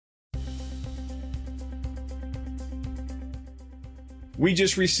We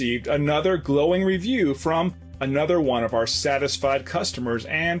just received another glowing review from another one of our satisfied customers,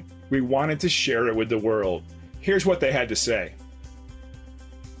 and we wanted to share it with the world. Here's what they had to say.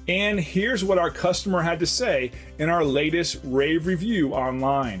 And here's what our customer had to say in our latest rave review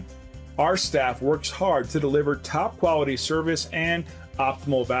online. Our staff works hard to deliver top quality service and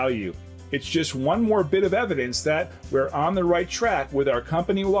optimal value. It's just one more bit of evidence that we're on the right track with our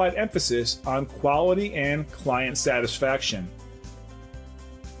company-wide emphasis on quality and client satisfaction.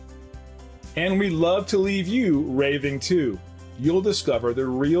 And we love to leave you raving too. You'll discover the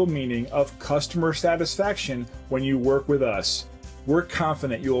real meaning of customer satisfaction when you work with us. We're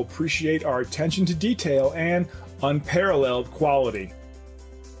confident you'll appreciate our attention to detail and unparalleled quality.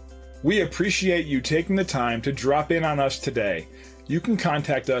 We appreciate you taking the time to drop in on us today. You can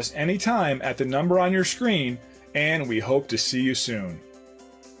contact us anytime at the number on your screen, and we hope to see you soon.